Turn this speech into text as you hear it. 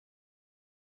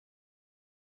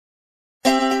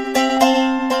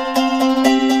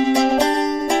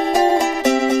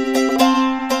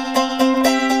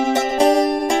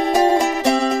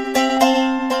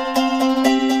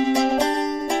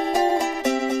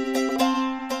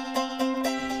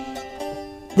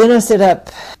Then I set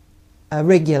up a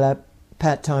regular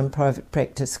part-time private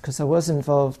practice because I was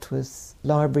involved with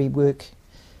library work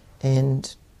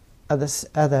and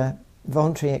other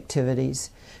voluntary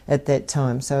activities at that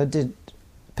time. So I did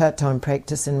part-time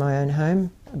practice in my own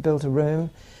home. I built a room.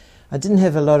 I didn't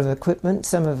have a lot of equipment.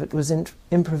 Some of it was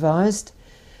improvised.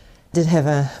 I did have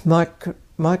a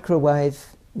microwave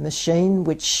machine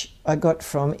which I got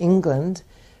from England,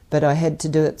 but I had to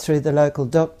do it through the local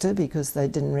doctor because they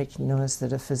didn't recognise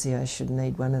that a physio should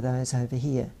need one of those over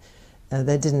here.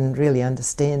 They didn't really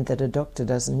understand that a doctor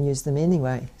doesn't use them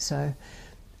anyway. So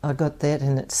I got that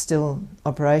and it's still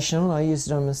operational. I use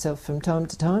it on myself from time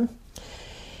to time.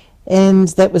 And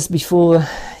that was before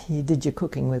you did your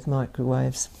cooking with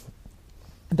microwaves.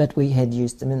 But we had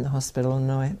used them in the hospital and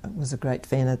I was a great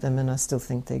fan of them and I still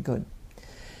think they're good.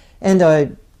 And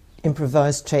I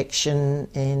improvised traction,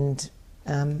 and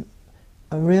I'm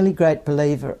a really great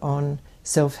believer on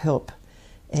self-help.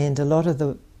 And a lot of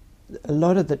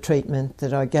the treatment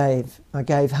that I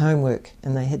gave homework,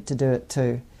 and they had to do it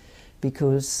too,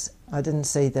 because I didn't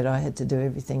see that I had to do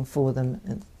everything for them,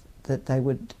 and that they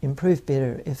would improve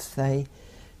better if they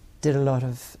did a lot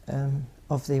of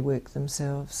their work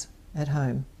themselves at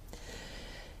home.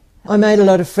 I made a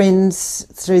lot of friends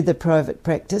through the private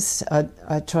practice.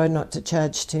 I tried not to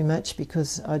charge too much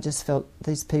because I just felt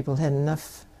these people had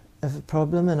enough of a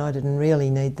problem and I didn't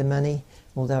really need the money,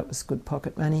 although it was good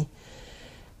pocket money.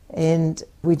 And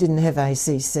we didn't have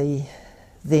ACC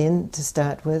then to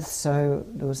start with, so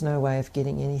there was no way of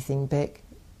getting anything back.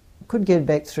 Could get it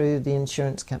back through the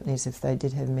insurance companies if they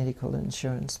did have medical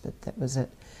insurance, but that was it.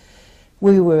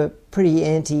 We were pretty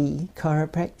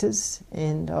anti-chiropractors,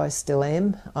 and I still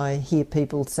am. I hear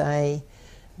people say,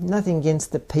 nothing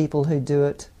against the people who do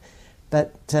it,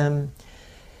 but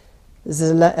there's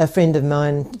a friend of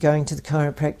mine going to the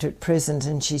chiropractor at present,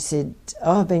 and she said,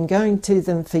 I've been going to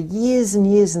them for years and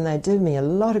years and they do me a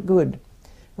lot of good.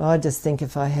 Well, I just think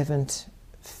if I haven't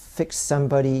fixed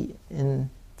somebody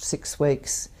in 6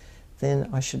 weeks,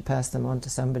 then I should pass them on to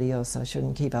somebody else. I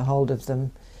shouldn't keep a hold of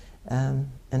them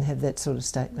and have that sort of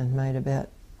statement made about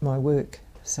my work.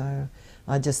 So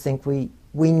I just think we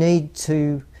need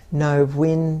to know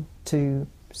when to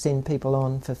send people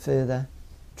on for further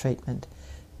treatment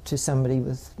to somebody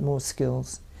with more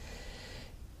skills.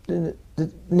 The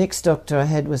next doctor I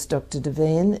had was Dr.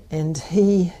 Devan, and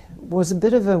he was a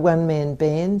bit of a one-man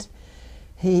band,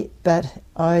 but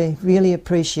I really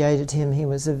appreciated him. He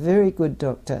was a very good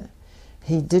doctor.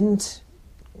 He didn't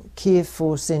care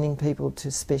for sending people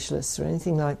to specialists or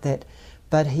anything like that,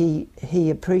 but he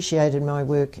appreciated my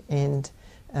work, and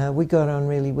we got on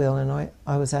really well, and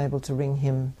I was able to ring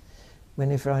him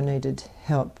whenever I needed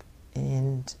help.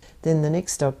 And then the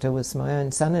next doctor was my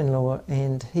own son-in-law,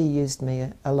 and he used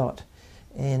me a lot,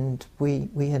 and we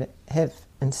have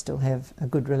and still have a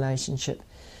good relationship.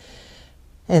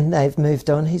 And they've moved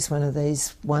on. He's one of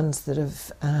these ones that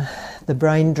have the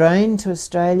brain drain to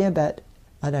Australia, but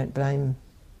I don't blame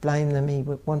them. He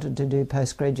wanted to do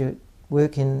postgraduate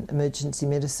work in emergency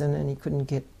medicine and he couldn't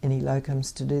get any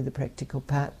locums to do the practical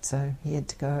part, so he had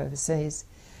to go overseas.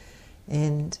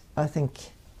 And I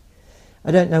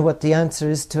don't know what the answer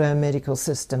is to our medical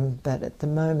system, but at the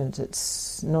moment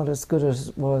it's not as good as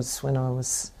it was when I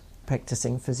was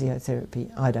practicing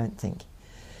physiotherapy, I don't think.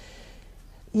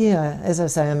 Yeah, as I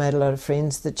say, I made a lot of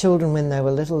friends. The children, when they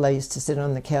were little, they used to sit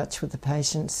on the couch with the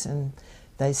patients, and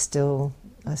I still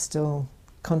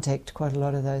contact quite a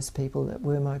lot of those people that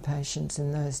were my patients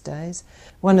in those days.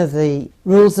 One of the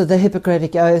rules of the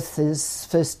Hippocratic Oath is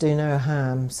first do no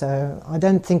harm, so I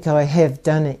don't think I have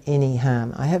done any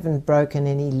harm. I haven't broken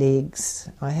any legs,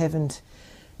 I haven't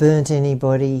burnt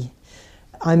anybody.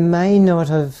 I may not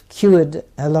have cured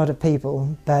a lot of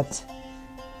people, but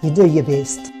you do your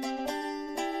best.